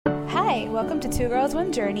Hi, welcome to Two Girls,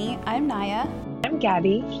 One Journey. I'm Naya. I'm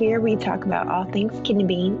Gabby. Here we talk about all things kidney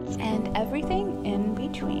beans and everything in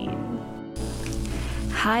between.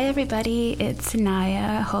 Hi everybody, it's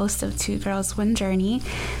Naya, host of Two Girls, One Journey.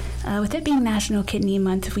 With it being National Kidney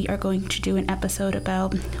Month, we are going to do an episode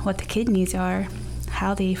about what the kidneys are,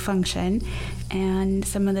 how they function, and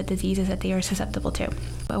some of the diseases that they are susceptible to.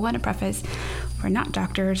 But I want to preface, we're not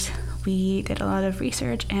doctors. We did a lot of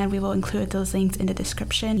research and we will include those links in the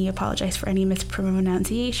description. We apologize for any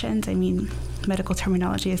mispronunciations. Medical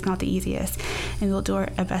terminology is not the easiest, and we'll do our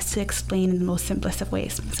best to explain in the most simplest of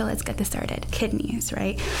ways. So let's get this started. Kidneys,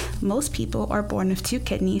 right? Most people are born with two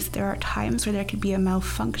kidneys. There are times where there could be a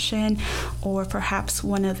malfunction, or perhaps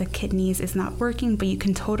one of the kidneys is not working, but you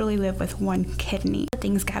can totally live with one kidney. The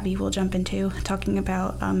things Gabby will jump into, talking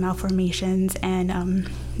about malformations and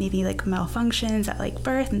maybe like malfunctions at like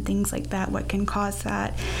birth and things like that, what can cause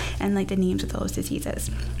that, and like the names of those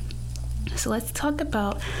diseases. So let's talk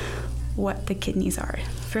about what the kidneys are.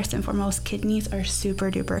 First and foremost, kidneys are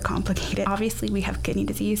super duper complicated. Obviously, we have kidney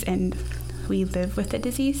disease and we live with the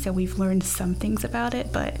disease, so we've learned some things about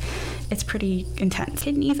it, but it's pretty intense.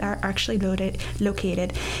 Kidneys are actually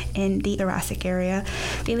located in the thoracic area.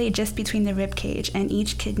 They lay just between the rib cage, and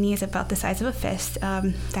each kidney is about the size of a fist.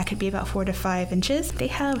 That could be about 4 to 5 inches. They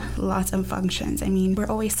have lots of functions. We're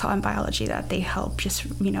always taught in biology that they help just,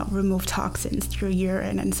 remove toxins through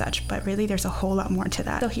urine and such, but really there's a whole lot more to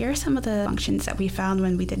that. So here are some of the functions that we found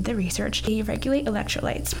when we did the research. They regulate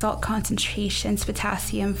electrolytes, salt concentrations,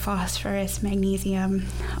 potassium, phosphorus, magnesium,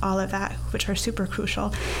 all of that, which are super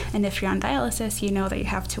crucial. And if you're on dialysis, you know that you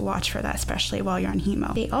have to watch for that, especially while you're on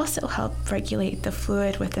hemo. They also help regulate the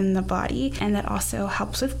fluid within the body, and that also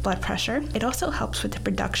helps with blood pressure. It also helps with the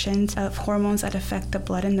production of hormones that affect the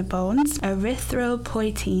blood and the bones.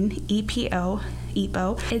 Erythropoietin, EPO.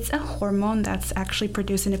 It's a hormone that's actually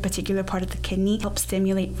produced in a particular part of the kidney. It helps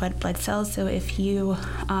stimulate red blood cells. So if you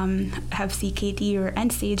have CKD or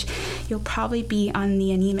end stage, you'll probably be on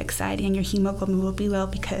the anemic side and your hemoglobin will be low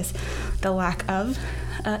because the lack of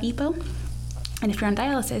EPO. And if you're on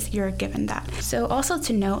dialysis, you're given that. So also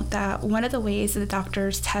to note that one of the ways that the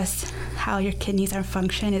doctors test how your kidneys are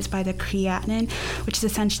function is by the creatinine, which is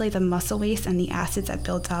essentially the muscle waste and the acids that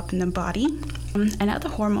build up in the body. Another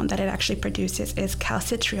hormone that it actually produces is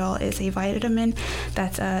calcitriol. It's a vitamin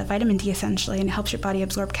that's vitamin D essentially, and it helps your body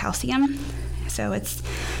absorb calcium. So it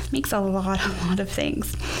makes a lot of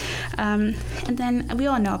things. And then we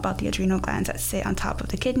all know about the adrenal glands that sit on top of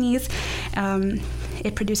the kidneys.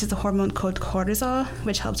 It produces a hormone called cortisol,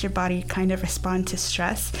 which helps your body kind of respond to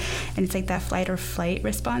stress. And it's like that fight or flight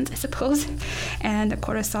response, I suppose. And the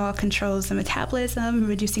cortisol controls the metabolism,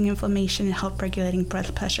 reducing inflammation and help regulating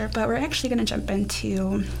blood pressure. But we're actually going to jump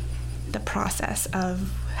into the process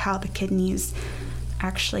of how the kidneys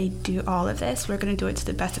actually do all of this. We're going to do it to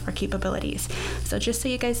the best of our capabilities. So just so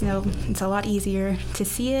you guys know, it's a lot easier to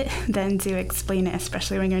see it than to explain it,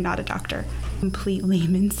 especially when you're not a doctor. Complete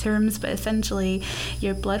layman's terms, but essentially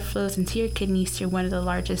your blood flows into your kidneys through one of the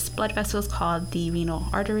largest blood vessels called the renal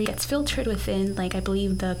artery. It gets filtered within, I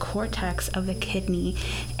believe, the cortex of the kidney,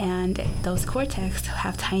 and those cortex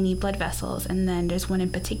have tiny blood vessels, and then there's one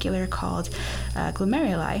in particular called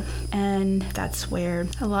glomeruli, and that's where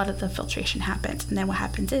a lot of the filtration happens. And then what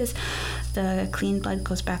happens is the clean blood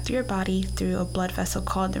goes back through your body through a blood vessel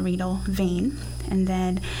called the renal vein, and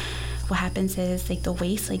then what happens is the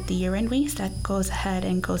waste, the urine waste, that goes ahead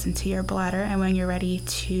and goes into your bladder, and when you're ready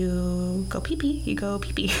to go pee-pee, you go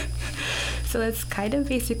pee-pee. So that's kind of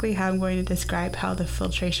basically how I'm going to describe how the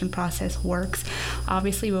filtration process works.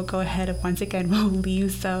 Obviously, we'll go ahead and once again, we'll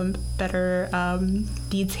leave some better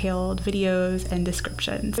detailed videos and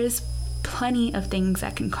descriptions. There's plenty of things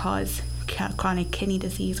that can cause chronic kidney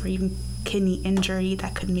disease or even kidney injury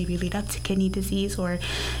that could maybe lead up to kidney disease or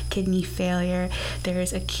kidney failure.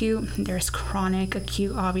 There's acute, there's chronic.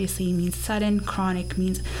 Acute obviously means sudden, chronic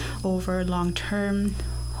means over long term,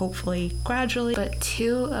 hopefully gradually. But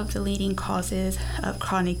two of the leading causes of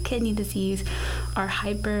chronic kidney disease are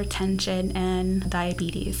hypertension and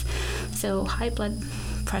diabetes. So high blood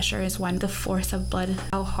pressure is one. The force of blood,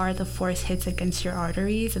 how hard the force hits against your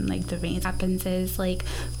arteries and the veins. What happens is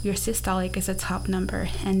your systolic is a top number,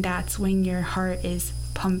 and that's when your heart is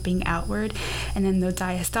pumping outward, and then the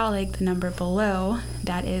diastolic, the number below,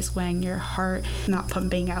 that is when your heart is not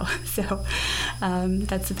pumping out. So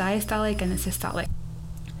that's the diastolic and the systolic.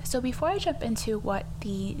 So before I jump into what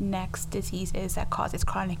the next disease is that causes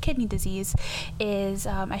chronic kidney disease is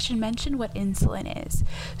I should mention what insulin is.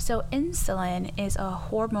 So insulin is a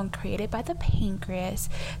hormone created by the pancreas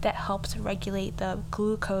that helps regulate the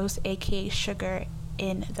glucose, aka sugar,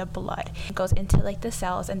 in the blood. It goes into like the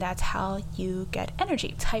cells, and that's how you get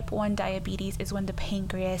energy. Type 1 diabetes is when the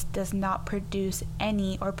pancreas does not produce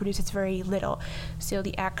any or produces very little. So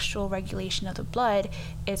the actual regulation of the blood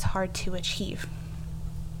is hard to achieve.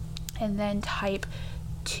 And then type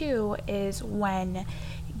 2 is when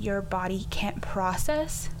your body can't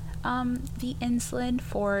process the insulin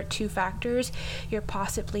for 2 factors. You're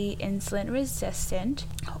possibly insulin resistant,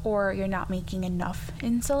 or you're not making enough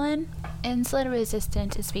insulin. Insulin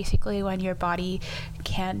resistant is basically when your body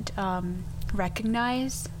can't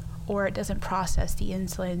recognize or it doesn't process the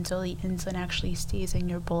insulin, so the insulin actually stays in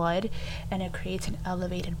your blood and it creates an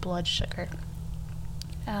elevated blood sugar.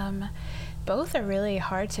 Both are really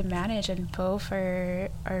hard to manage, and both are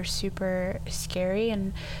super scary,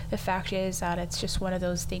 and the fact is that it's just one of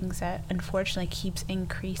those things that unfortunately keeps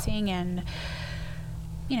increasing, and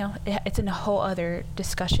it's in a whole other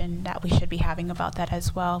discussion that we should be having about that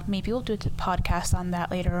as well. Maybe we'll do a podcast on that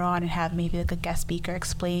later on and have maybe like a guest speaker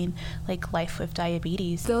explain like life with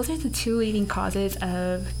diabetes. Those are the 2 leading causes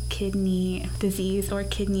of kidney disease or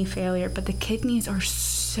kidney failure, but the kidneys are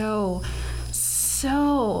so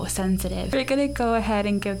sensitive. We're gonna go ahead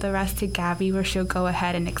and give the rest to Gabby, where she'll go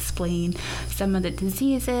ahead and explain some of the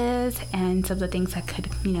diseases and some of the things that could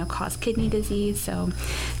cause kidney disease. So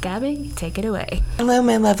Gabby, take it away. Hello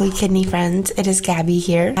my lovely kidney friends, it is Gabby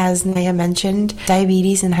here. As Naya mentioned,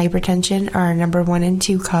 diabetes and hypertension are number 1 and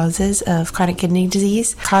 2 causes of chronic kidney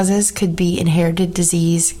disease. Causes could be inherited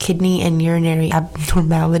disease, kidney and urinary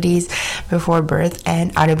abnormalities before birth,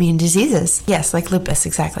 and autoimmune diseases. Yes, like lupus,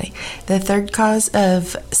 exactly. The third cause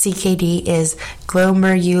of CKD is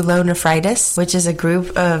glomerulonephritis, which is a group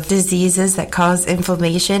of diseases that cause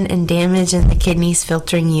inflammation and damage in the kidney's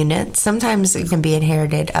filtering unit. Sometimes it can be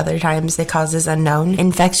inherited, other times the cause is unknown.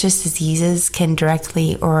 Infectious diseases can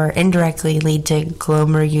directly or indirectly lead to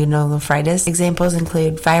glomerulonephritis. Examples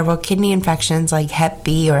include viral kidney infections like Hep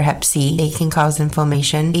B or Hep C. They can cause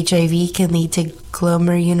inflammation. HIV can lead to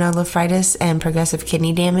glomerulonephritis and progressive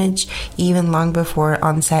kidney damage even long before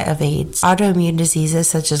onset of AIDS. Autoimmune diseases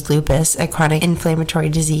such as lupus, a chronic inflammatory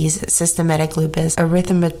disease, systematic lupus,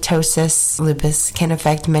 erythematosus lupus can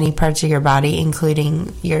affect many parts of your body,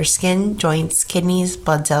 including your skin, joints, kidneys,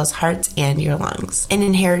 blood cells, hearts, and your lungs. An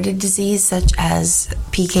inherited disease such as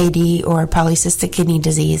PKD or polycystic kidney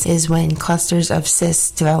disease is when clusters of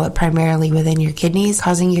cysts develop primarily within your kidneys,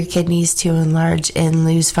 causing your kidneys to enlarge and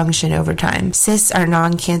lose function over time. Cysts are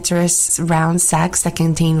non-cancerous round sacs that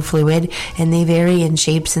contain fluid, and they vary in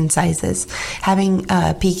shapes and sizes. Having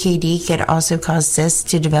PKD can also cause cysts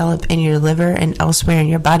to develop in your liver and elsewhere in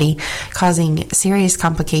your body, causing serious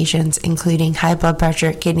complications including high blood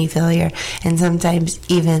pressure, kidney failure, and sometimes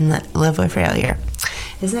even liver failure.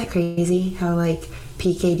 Isn't that crazy how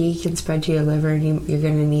PKD can spread to your liver and you're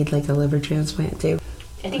going to need a liver transplant too?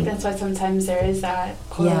 I think that's why sometimes there is that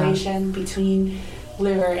correlation between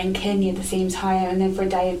liver and kidney at the same time, and then for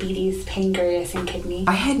diabetes, pancreas and kidney.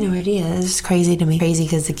 I had no idea. This is crazy to me. Crazy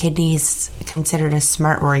because the kidney is considered a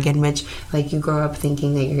smart organ, which you grow up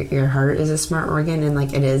thinking that your heart is a smart organ,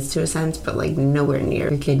 and it is to a sense, but nowhere near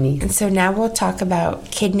your kidney. And so now we'll talk about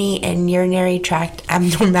kidney and urinary tract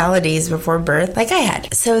abnormalities before birth, like I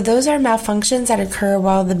had. So those are malfunctions that occur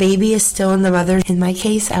while the baby is still in the mother. In my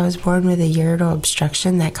case, I was born with a ureteral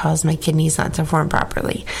obstruction that caused my kidneys not to form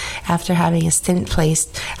properly. After having a stent placed,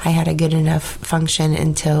 I had a good enough function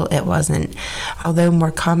until it wasn't. Although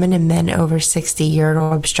more common in men over 60,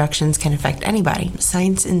 ureteral obstructions can affect anybody.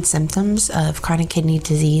 Signs and symptoms of chronic kidney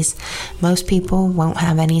disease. Most people won't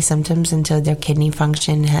have any symptoms until their kidney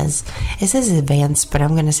function has, it says advanced, but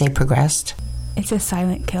I'm going to say progressed. It's a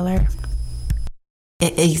silent killer.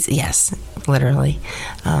 It is, yes, literally.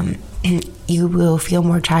 You will feel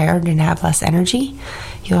more tired and have less energy.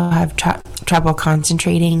 You'll have trouble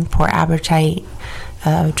concentrating, poor appetite,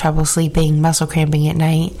 trouble sleeping, muscle cramping at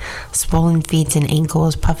night, swollen feet and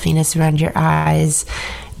ankles, puffiness around your eyes,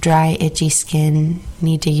 dry, itchy skin,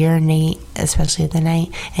 need to urinate, especially at the night,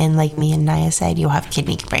 and like me and Naya said, you'll have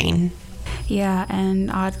kidney pain. Yeah, and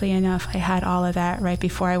oddly enough, I had all of that right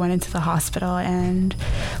before I went into the hospital, and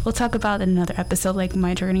we'll talk about in another episode,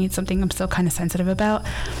 my journey. It's something I'm still kind of sensitive about,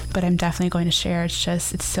 but I'm definitely going to share.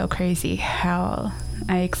 It's so crazy how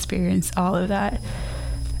I experienced all of that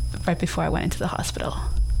right before I went into the hospital.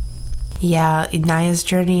 Yeah, Naya's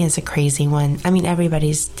journey is a crazy one. I mean,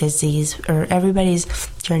 everybody's journey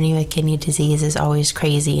with kidney disease is always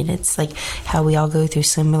crazy, and it's how we all go through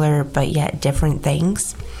similar but yet different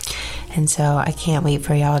things. And so I can't wait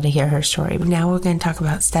for y'all to hear her story. Now we're going to talk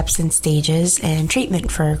about steps and stages and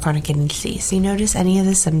treatment for chronic kidney disease. If you notice any of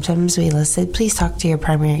the symptoms we listed, please talk to your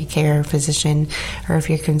primary care physician, or if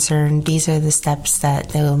you're concerned, these are the steps that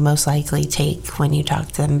they will most likely take when you talk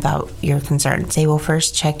to them about your concerns. They will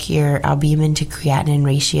first check your albumin to creatinine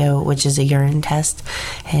ratio, which is a urine test.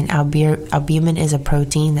 And albumin is a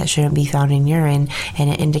protein that shouldn't be found in urine, and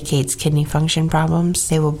it indicates kidney function problems.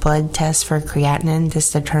 They will blood test for creatinine.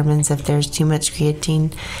 This determines if there's too much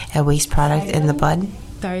creatine, a waste product in the blood.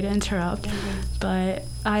 Sorry to interrupt, but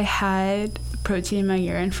I had protein in my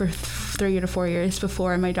urine for 3 to 4 years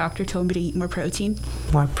before my doctor told me to eat more protein.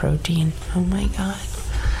 More protein. Oh my God.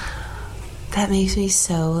 That makes me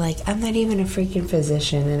so, I'm not even a freaking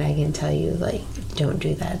physician, and I can tell you, don't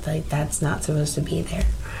do that. That's not supposed to be there.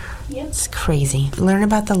 Yep. It's crazy. Learn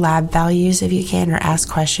about the lab values if you can, or ask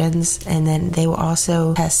questions, and then they will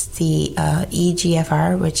also test the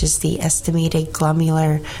eGFR, which is the estimated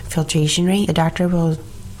glomerular filtration rate. The doctor will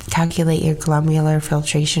calculate your glomerular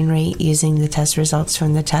filtration rate using the test results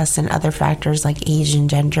from the test and other factors like age and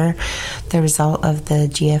gender. The result of the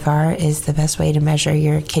GFR is the best way to measure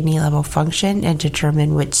your kidney level function and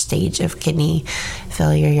determine which stage of kidney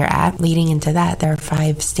failure you're at. Leading into that, there are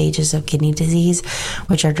 5 stages of kidney disease,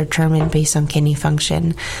 which are determined based on kidney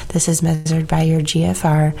function. This is measured by your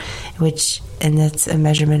GFR, and that's a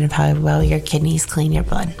measurement of how well your kidneys clean your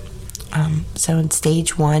blood. So in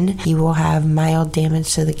stage 1, you will have mild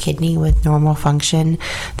damage to the kidney with normal function.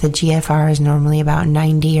 The GFR is normally about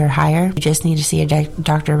 90 or higher. You just need to see a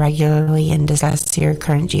doctor regularly and discuss your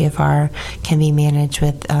current GFR. Can be managed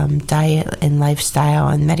with diet and lifestyle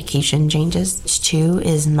and medication changes. Stage 2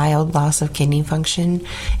 is mild loss of kidney function,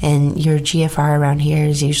 and your GFR around here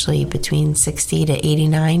is usually between 60 to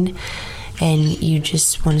 89. And you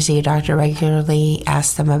just want to see a doctor regularly,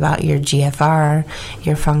 ask them about your GFR,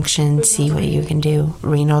 your function, see what you can do.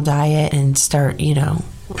 Renal diet, and start,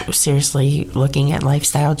 seriously looking at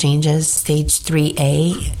lifestyle changes. Stage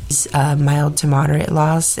 3A is mild to moderate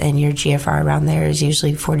loss, and your GFR around there is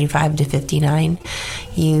usually 45 to 59.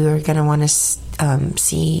 You are going to want to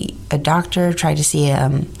see a doctor, try to see a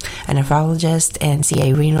nephrologist, and see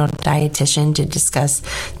a renal dietitian to discuss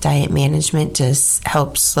diet management to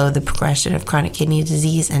help slow the progression of chronic kidney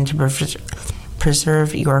disease and to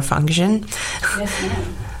preserve your function. Yes,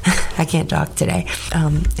 ma'am. I can't talk today.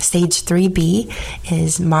 Stage 3B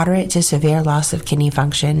is moderate to severe loss of kidney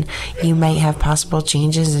function. You might have possible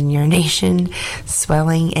changes in urination,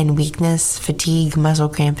 swelling and weakness, fatigue, muscle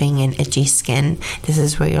cramping, and itchy skin. This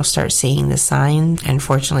is where you'll start seeing the signs.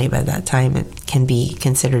 Unfortunately, by that time, it can be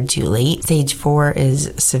considered too late. Stage 4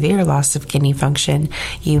 is severe loss of kidney function.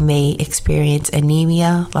 You may experience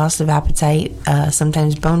anemia, loss of appetite,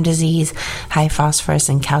 sometimes bone disease, high phosphorus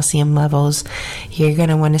and calcium levels. You're going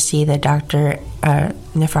to want to see the doctor,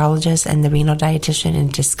 nephrologist, and the renal dietitian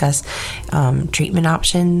and discuss treatment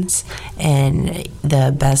options and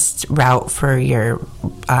the best route for your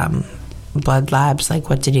blood labs, like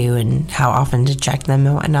what to do and how often to check them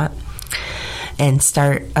and whatnot. And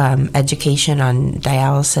start education on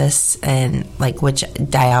dialysis and which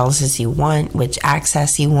dialysis you want, which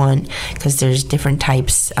access you want, because there's different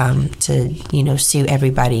types to suit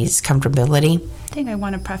everybody's comfortability. The thing I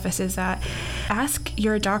want to preface is that ask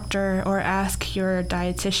your doctor or ask your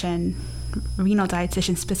dietitian, renal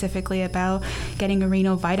dietitian specifically, about getting a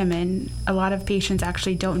renal vitamin. A lot of patients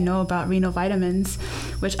actually don't know about renal vitamins,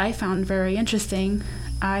 which I found very interesting.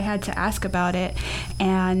 I had to ask about it,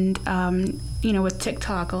 and with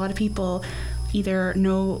TikTok, a lot of people either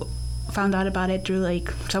found out about it through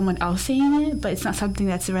someone else saying it, but it's not something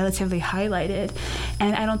that's relatively highlighted.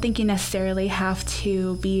 And I don't think you necessarily have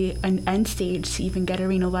to be an end stage to even get a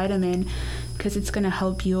renal vitamin, because it's going to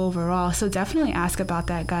help you overall. So definitely ask about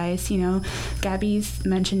that, guys. Gabby's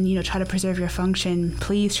mentioned, try to preserve your function.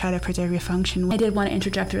 Please try to preserve your function. I did want to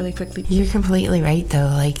interject really quickly. You're completely right,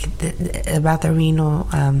 though, about the renal.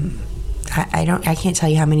 I can't tell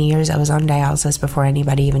you how many years I was on dialysis before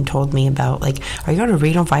anybody even told me about, are you on a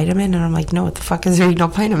renal vitamin? And I'm like, no, what the fuck is a renal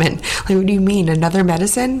vitamin? What do you mean? Another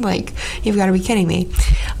medicine? You've got to be kidding me.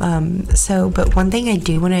 But one thing I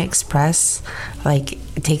do want to express,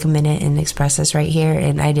 take a minute and express this right here,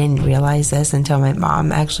 and I didn't realize this until my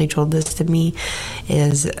mom actually told this to me,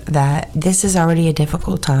 is that this is already a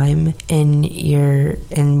difficult time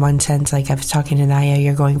in one sense. I was talking to Naya,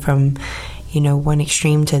 you're going from one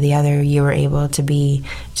extreme to the other. You were able to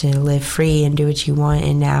live free and do what you want,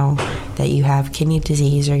 and now that you have kidney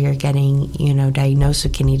disease, or you're getting diagnosed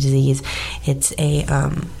with kidney disease, it's a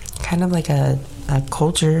kind of like a a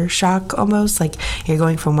culture shock almost, like you're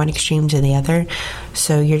going from one extreme to the other.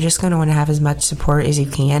 So you're just going to want to have as much support as you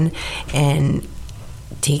can and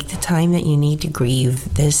take the time that you need to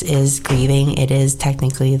grieve. This is grieving. It is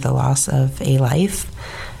technically the loss of a life.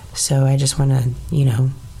 So I just want to,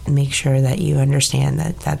 make sure that you understand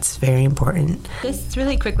that that's very important. Just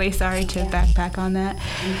really quickly, sorry to backpack on that.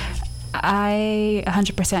 I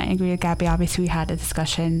 100% agree with Gabby. Obviously, we had a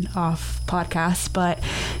discussion off podcast, but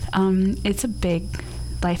it's a big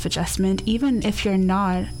life adjustment. Even if you're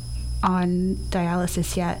not on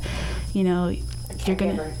dialysis yet, you're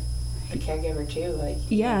going to... A caregiver too,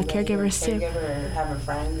 caregivers too. Caregiver, have a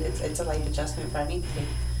friend. It's a life adjustment for anybody.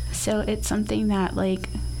 So it's something that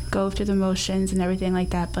go through the motions and everything like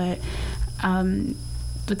that. But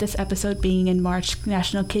with this episode being in March,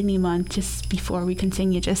 National Kidney Month, just before we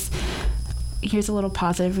continue, just here's a little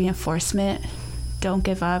positive reinforcement. Don't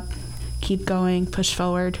give up. Keep going. Push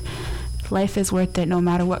forward. Life is worth it no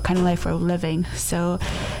matter what kind of life we're living. So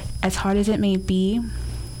as hard as it may be,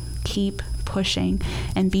 keep pushing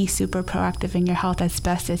and be super proactive in your health as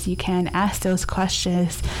best as you can. Ask those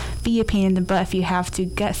questions. Be a pain in the butt if you have to.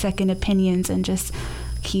 Get second opinions and just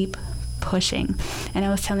keep pushing. And I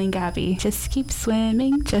was telling Gabby, just keep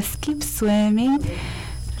swimming.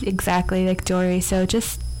 Exactly like Dory. So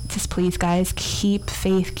just please, guys, keep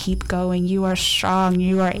faith, keep going. You are strong,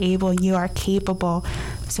 you are able, you are capable.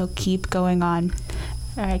 So keep going on.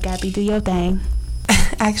 All right, Gabby, do your thing.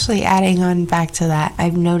 Actually, adding on back to that,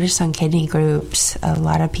 I've noticed on kidney groups, a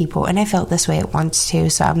lot of people, and I felt this way at once too,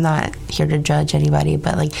 so I'm not here to judge anybody,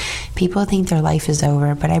 but people think their life is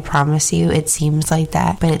over, but I promise you it seems like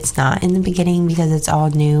that, but it's not in the beginning because it's all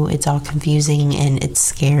new, it's all confusing, and it's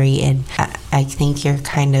scary, and I think you're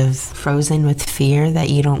kind of frozen with fear that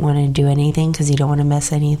you don't want to do anything because you don't want to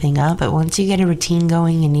mess anything up. But once you get a routine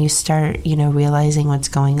going and you start, realizing what's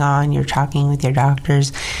going on, you're talking with your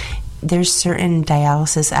doctors, there's certain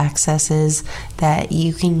dialysis accesses that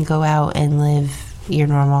you can go out and live your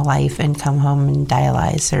normal life and come home and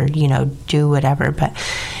dialyze or, do whatever,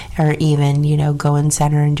 or even, go in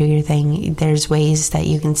center and do your thing. There's ways that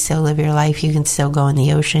you can still live your life. You can still go in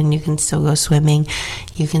the ocean. You can still go swimming.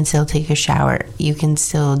 You can still take a shower. You can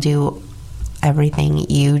still do everything.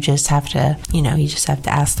 You just have to,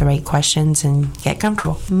 ask the right questions and get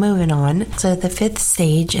comfortable. Moving on. So the fifth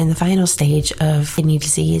stage and the final stage of kidney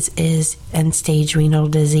disease is end-stage renal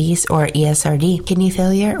disease, or ESRD. Kidney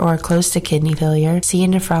failure or close to kidney failure. See a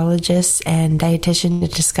nephrologist and dietitian to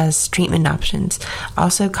discuss treatment options.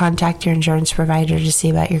 Also contact your insurance provider to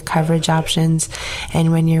see about your coverage options.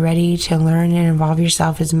 And when you're ready to learn and involve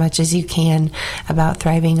yourself as much as you can about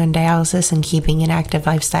thriving on dialysis and keeping an active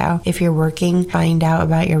lifestyle. If you're working, find out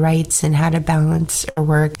about your rights and how to balance or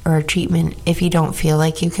work or a treatment. If you don't feel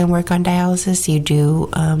like you can work on dialysis, you do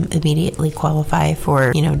immediately qualify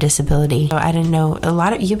for, disability. So I didn't know,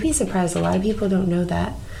 you'd be surprised, a lot of people don't know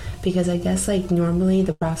that, because I guess normally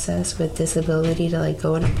the process with disability to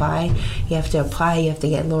go and apply, you have to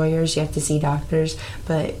get lawyers, you have to see doctors,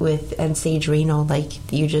 but with end-stage renal,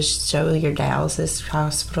 you just show your dialysis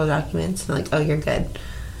hospital documents and oh, you're good.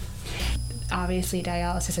 Obviously,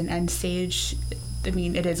 dialysis and end stage,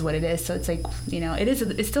 it is what it is. So it's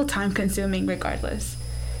it's still time consuming regardless.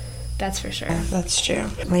 That's for sure. Yeah, that's true.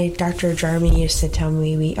 My Dr. Jarmy used to tell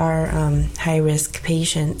me we are high risk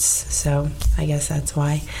patients, so I guess that's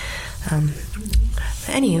why.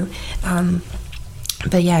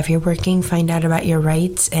 But yeah, if you're working, find out about your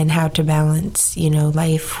rights and how to balance,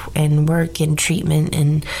 life and work and treatment,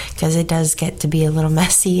 and because it does get to be a little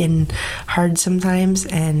messy and hard sometimes,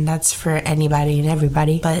 and that's for anybody and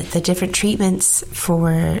everybody. But the different treatments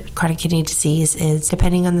for chronic kidney disease is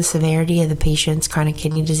depending on the severity of the patient's chronic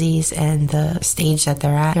kidney disease and the stage that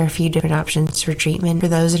they're at. There are a few different options for treatment. For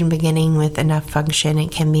those in the beginning with enough function, it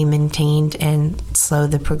can be maintained and slow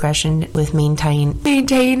the progression with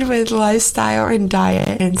maintained with lifestyle and diet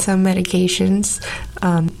and some medications.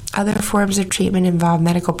 Other forms of treatment involve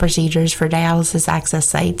medical procedures for dialysis access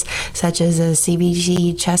sites, such as a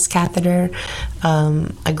CVG chest catheter,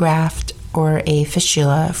 a graft, or a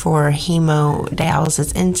fistula for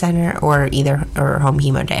hemodialysis in center or home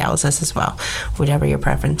hemodialysis as well, whatever your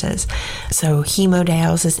preference is. So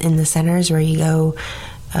hemodialysis in the center is where you go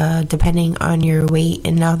depending on your weight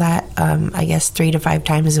and all that, I guess 3 to 5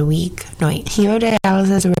 times a week.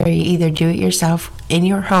 Hemodialysis is where you either do it yourself in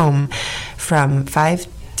your home from 5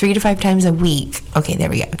 3 to 5 times a week. Okay, there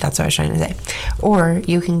we go. That's what I was trying to say. Or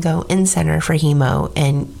you can go in center for hemo,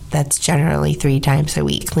 and that's generally 3 times a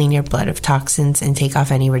week. Clean your blood of toxins and take off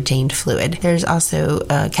any retained fluid. There's also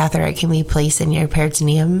a catheter that can be placed in your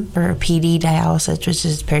peritoneum for PD dialysis, which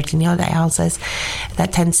is peritoneal dialysis.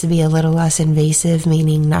 That tends to be a little less invasive,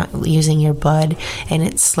 meaning not using your blood, and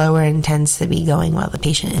it's slower and tends to be going while the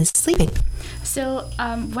patient is sleeping. So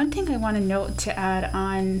one thing I want to note to add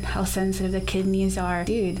on how sensitive the kidneys are,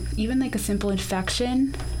 dude, even like a simple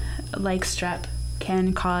infection like strep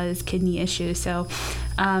can cause kidney issues. So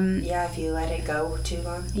if you let it go too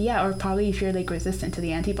long. Yeah, or probably if you're like resistant to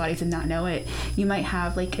the antibodies and not know it, you might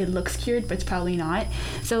have like it looks cured, but it's probably not.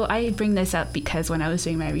 So I bring this up because when I was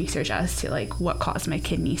doing my research as to like what caused my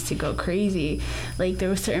kidneys to go crazy, like there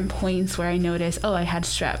were certain points where I noticed, oh, I had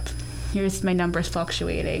strep. Here's my numbers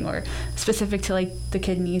fluctuating, or specific to like the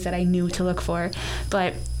kidneys that I knew to look for.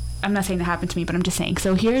 But I'm not saying that happened to me, but I'm just saying.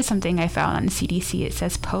 So here's something I found on CDC. It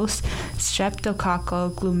says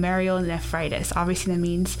post-streptococcal glomerulonephritis. Obviously, that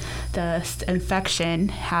means the infection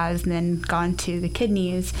has then gone to the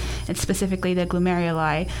kidneys, and specifically the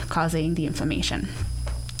glomeruli, causing the inflammation.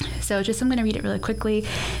 So I'm going to read it really quickly.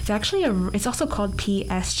 It's also called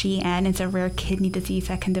PSGN. It's a rare kidney disease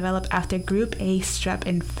that can develop after group A strep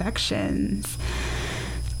infections.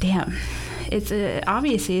 Damn. It's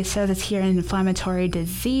obviously it says it's here an inflammatory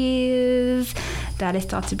disease that is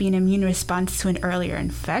thought to be an immune response to an earlier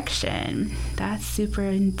infection. That's super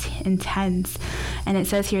intense. And it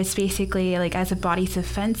says here it's basically like as a body's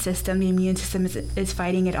defense system, the immune system is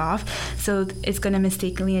fighting it off. So it's going to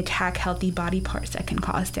mistakenly attack healthy body parts that can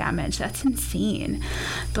cause damage. That's insane.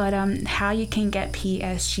 But how you can get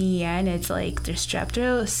PSGN, it's like there's strep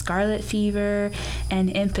throat, scarlet fever, and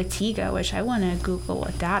impetigo, which I want to Google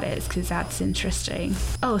what that is because that's interesting.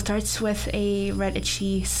 Oh, it starts with a red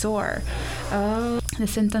itchy sore. The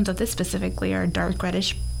symptoms of this specifically are dark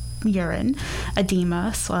reddish urine,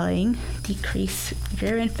 edema, swelling, decreased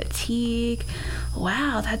urine, fatigue.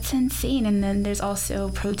 Wow, that's insane. And then there's also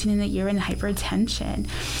protein in the urine, hypertension.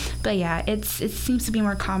 But yeah, it seems to be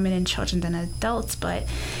more common in children than adults, but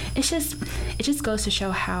it just goes to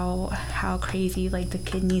show how crazy like the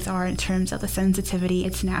kidneys are in terms of the sensitivity.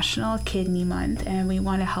 It's National Kidney Month, and we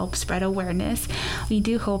want to help spread awareness. We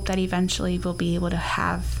do hope that eventually we'll be able to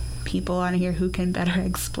have people on here who can better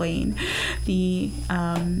explain the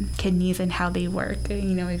kidneys and how they work,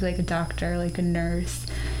 maybe like a doctor, like a nurse.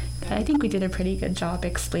 I think we did a pretty good job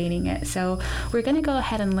explaining it. So we're going to go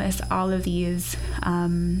ahead and list all of these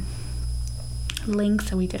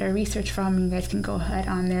links that we did our research from. You guys can go ahead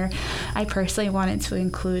on there. I personally wanted to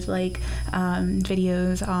include like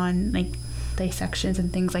videos on like dissections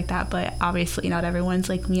and things like that, but obviously not everyone's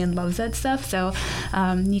like me and loves that stuff, so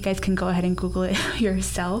you guys can go ahead and Google it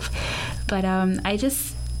yourself. But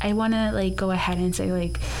I want to like go ahead and say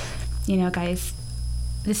like, guys,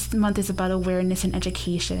 this month is about awareness and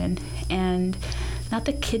education, and not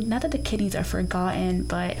that the kidneys are forgotten,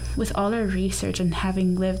 but with all our research and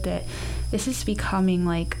having lived it, this is becoming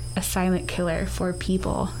like a silent killer for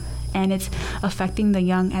people. And it's affecting the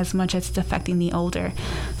young as much as it's affecting the older.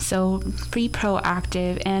 So be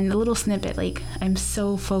proactive. And a little snippet, like I'm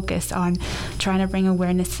so focused on trying to bring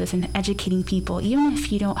awareness to this and educating people, even if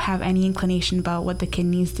you don't have any inclination about what the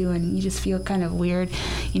kidneys do and you just feel kind of weird.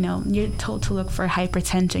 You're told to look for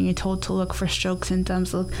hypertension, you're told to look for stroke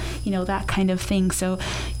symptoms, that kind of thing. So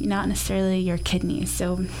not necessarily your kidneys.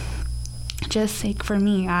 So just like for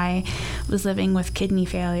me, I was living with kidney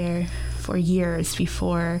failure for years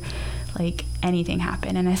before like anything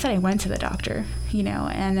happened, and I said I went to the doctor,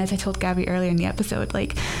 and as I told Gabby earlier in the episode,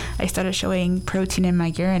 like I started showing protein in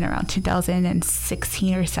my urine around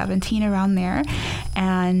 2016 or 17, around there,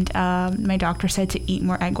 and my doctor said to eat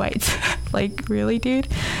more egg whites. Like, really, dude?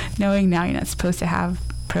 Knowing now you're not supposed to have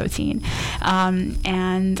protein.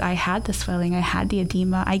 And I had the swelling, I had the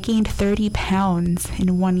edema, I gained 30 pounds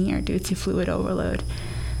in 1 year due to fluid overload.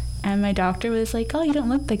 And my doctor was like, oh, you don't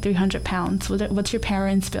look like 300 pounds. What's your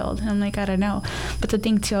parents' build? And I'm like, I don't know. But the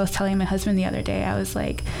thing, too, I was telling my husband the other day, I was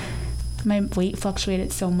like, my weight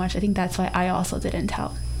fluctuated so much. I think that's why I also didn't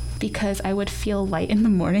tell. Because I would feel light in the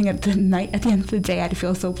morning, at the end of the day, I'd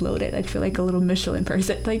feel so bloated. I'd feel like a little Michelin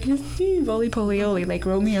person. Like, just roly-poly-oly, like,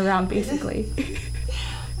 roll me around, basically.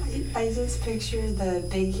 I just picture the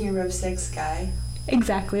Big Hero 6 guy.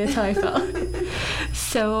 Exactly, that's how I felt.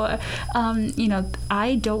 So,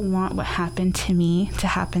 I don't want what happened to me to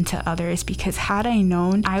happen to others, because had I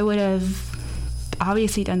known, I would have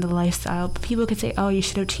obviously done the lifestyle. People could say, oh, you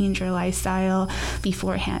should have changed your lifestyle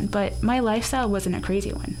beforehand. But my lifestyle wasn't a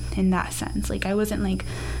crazy one in that sense. Like, I wasn't like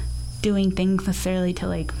doing things necessarily to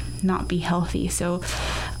like not be healthy. So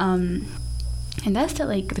And that's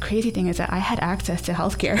the crazy thing is that I had access to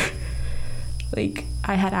healthcare.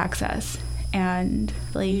 I had access, and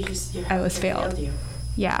I was failed.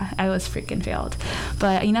 Yeah, I was freaking failed.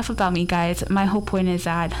 But enough about me, guys. My whole point is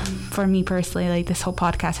that for me personally, this whole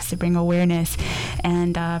podcast is to bring awareness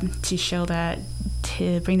and to show that,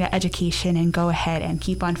 to bring that education and go ahead and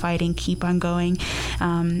keep on fighting, keep on going.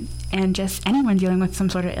 And just anyone dealing with some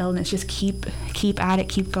sort of illness, just keep at it,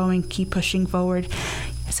 keep going, keep pushing forward.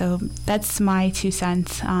 So that's my 2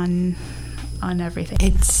 cents on everything.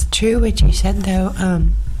 It's true what you said, though.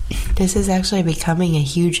 This is actually becoming a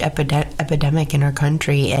huge epidemic in our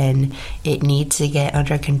country, and it needs to get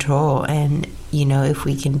under control. And, if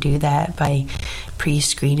we can do that by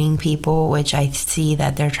pre-screening people, which I see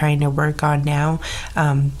that they're trying to work on now,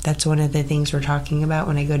 that's one of the things we're talking about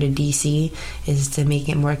when I go to DC, is to make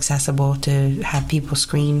it more accessible to have people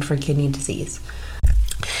screened for kidney disease.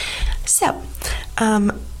 So,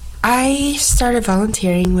 I started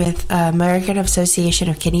volunteering with American Association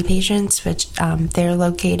of Kidney Patients, which they're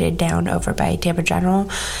located down over by Tampa General.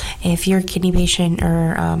 If you're a kidney patient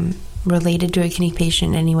or related to a kidney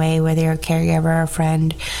patient anyway, whether you're a caregiver or a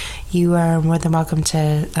friend, you are more than welcome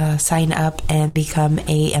to sign up and become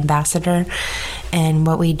a ambassador. And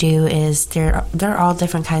what we do is there are all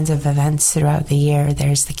different kinds of events throughout the year.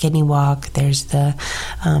 There's the kidney walk, there's the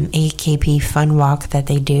AKP fun walk that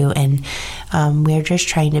they do, and we're just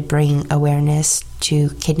trying to bring awareness to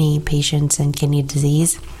kidney patients and kidney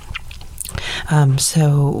disease.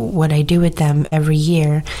 So what I do with them every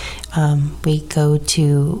year, we go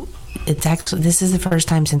to, this is the first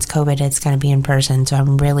time since COVID it's going to be in person, so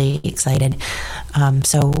I'm really excited.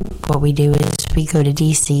 So what we do is we go to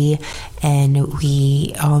DC and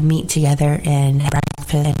we all meet together and have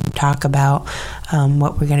breakfast and talk about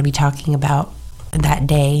what we're going to be talking about that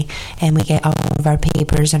day, and we get all of our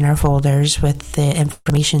papers and our folders with the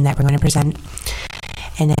information that we're going to present.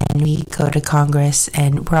 And then we go to Congress,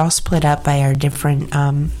 and we're all split up by our different,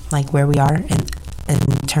 where we are in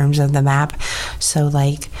terms of the map. So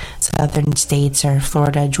southern states are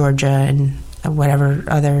Florida, Georgia, and whatever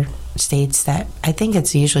other states that, I think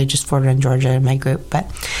it's usually just Florida and Georgia in my group.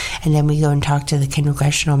 And then we go and talk to the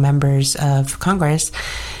congressional members of Congress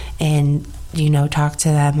and, talk to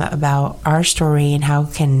them about our story and how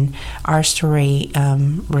can our story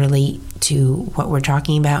relate to what we're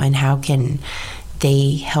talking about, and how can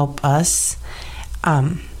they help us.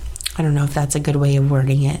 I don't know if that's a good way of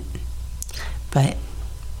wording it, but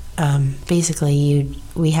basically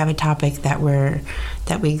we have a topic that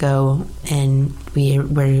we go and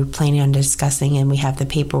we're planning on discussing, and we have the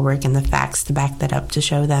paperwork and the facts to back that up to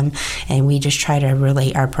show them, and we just try to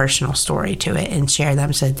relate our personal story to it and share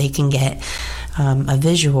them so that they can get a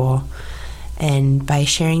visual. And by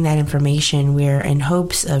sharing that information, we're in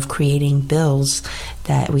hopes of creating bills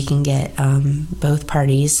that we can get both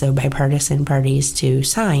parties, so bipartisan parties, to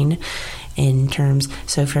sign in terms.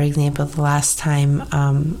 So, for example, the last time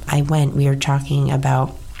I went, we were talking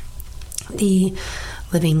about the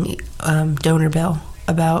living donor bill,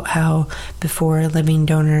 about how before living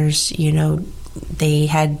donors, they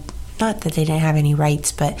had, not that they didn't have any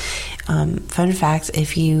rights, but fun facts,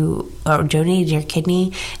 if you donated your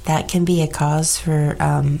kidney, that can be a cause for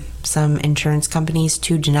some insurance companies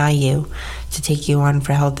to deny you, to take you on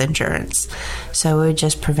for health insurance. So it would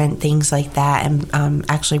just prevent things like that, and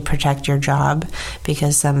actually protect your job,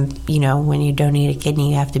 because when you donate a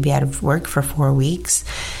kidney, you have to be out of work for 4 weeks.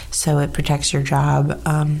 So it protects your job.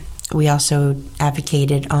 We also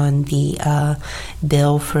advocated on the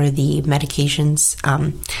bill for the medications,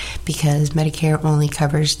 because Medicare only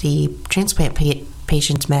covers the transplant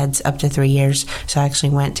patient's meds up to 3 years. So I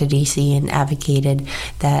actually went to DC and advocated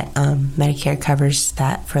that Medicare covers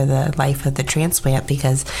that for the life of the transplant,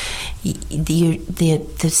 because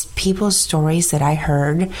the people's stories that I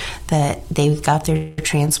heard that they got their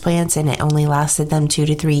transplants and it only lasted them 2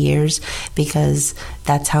 to 3 years, because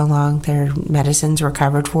that's how long their medicines were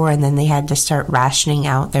covered for, and then they had to start rationing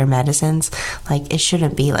out their medicines. It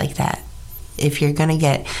shouldn't be like that. If you're going to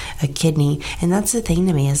get a kidney, and that's the thing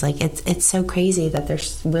to me, is it's so crazy that they're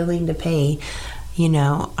willing to pay,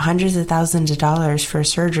 hundreds of thousands of dollars for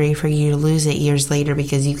surgery for you to lose it years later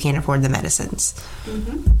because you can't afford the medicines.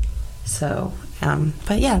 Mm-hmm. So,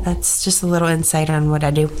 but yeah, that's just a little insight on what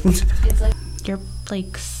I do. It's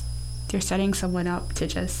like you're setting someone up to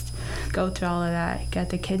just go through all of that,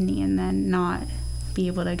 get the kidney, and then not be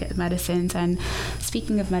able to get medicines. And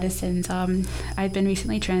speaking of medicines, I've been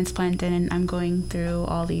recently transplanted, and I'm going through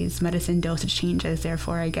all these medicine dosage changes.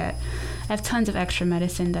 Therefore, I have tons of extra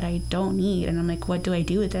medicine that I don't need, and I'm like, what do I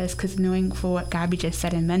do with this? Because knowing for what Gabby just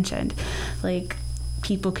said and mentioned,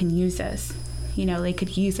 people can use this. they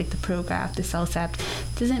could use like the Prograf, the CellCept.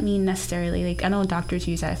 Doesn't mean necessarily, like, I know doctors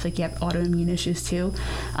use that if like you have autoimmune issues too,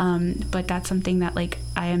 but that's something that like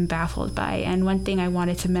I am baffled by. And one thing I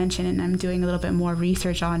wanted to mention, and I'm doing a little bit more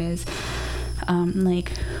research on, is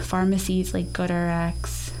like pharmacies like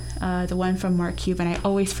GoodRx, the one from Mark Cuban. I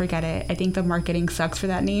always forget it. I think the marketing sucks for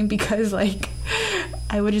that name, because like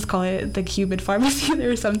I would just call it the Cuban pharmacy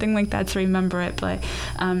or something like that to remember it. But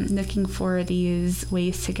looking for these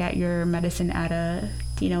ways to get your medicine at a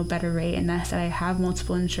better rate, and that's that I have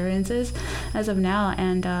multiple insurances as of now,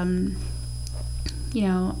 and and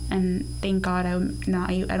thank God I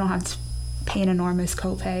don't have to pay an enormous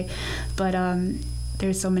copay, but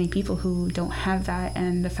there's so many people who don't have that,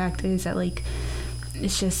 and the fact is that like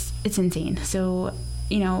it's insane. So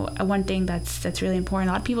one thing that's really important,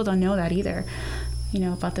 a lot of people don't know that either,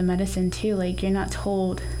 about the medicine too. Like, you're not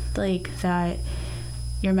told like that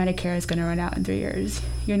your Medicare is going to run out in 3 years.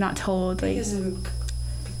 You're not told like because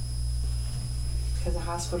the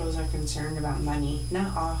hospitals are concerned about money.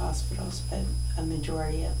 Not all hospitals, but a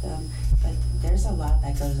majority of them. But there's a lot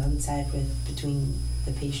that goes unsaid between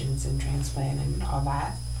the patients and transplant and all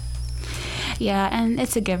that. Yeah, and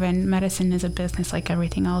it's a given. Medicine is a business like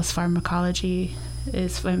everything else. Pharmacology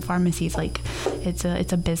is, and pharmacies, like it's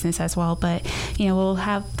a business as well. But we'll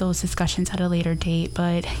have those discussions at a later date.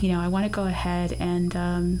 But I want to go ahead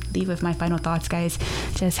and leave with my final thoughts, guys.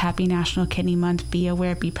 Just happy National Kidney Month. Be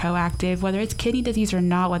aware, be proactive. Whether it's kidney disease or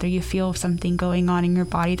not, whether you feel something going on in your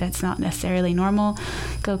body that's not necessarily normal,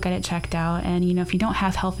 go get it checked out. And if you don't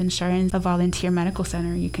have health insurance, a volunteer medical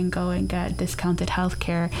center, you can go and get discounted health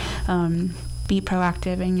care. Be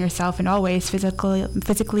proactive in yourself in all ways,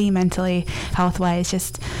 physically, mentally, health-wise.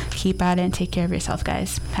 Just keep at it and take care of yourself,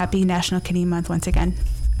 guys. Happy National Kidney Month once again.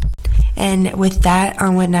 And with that,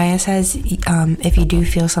 on what Naya says, if you do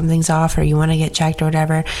feel something's off or you want to get checked or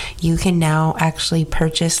whatever, you can now actually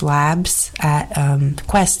purchase labs at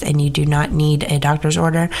Quest, and you do not need a doctor's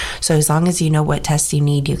order. So as long as you know what tests you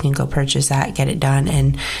need, you can go purchase that, get it done,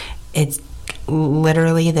 and it's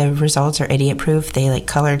literally the results are idiot proof. They like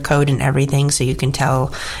color code and everything, so you can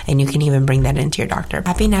tell, and you can even bring that into your doctor.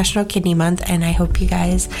 Happy National Kidney Month, and I hope you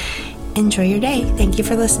guys enjoy your day. Thank you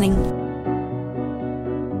for listening.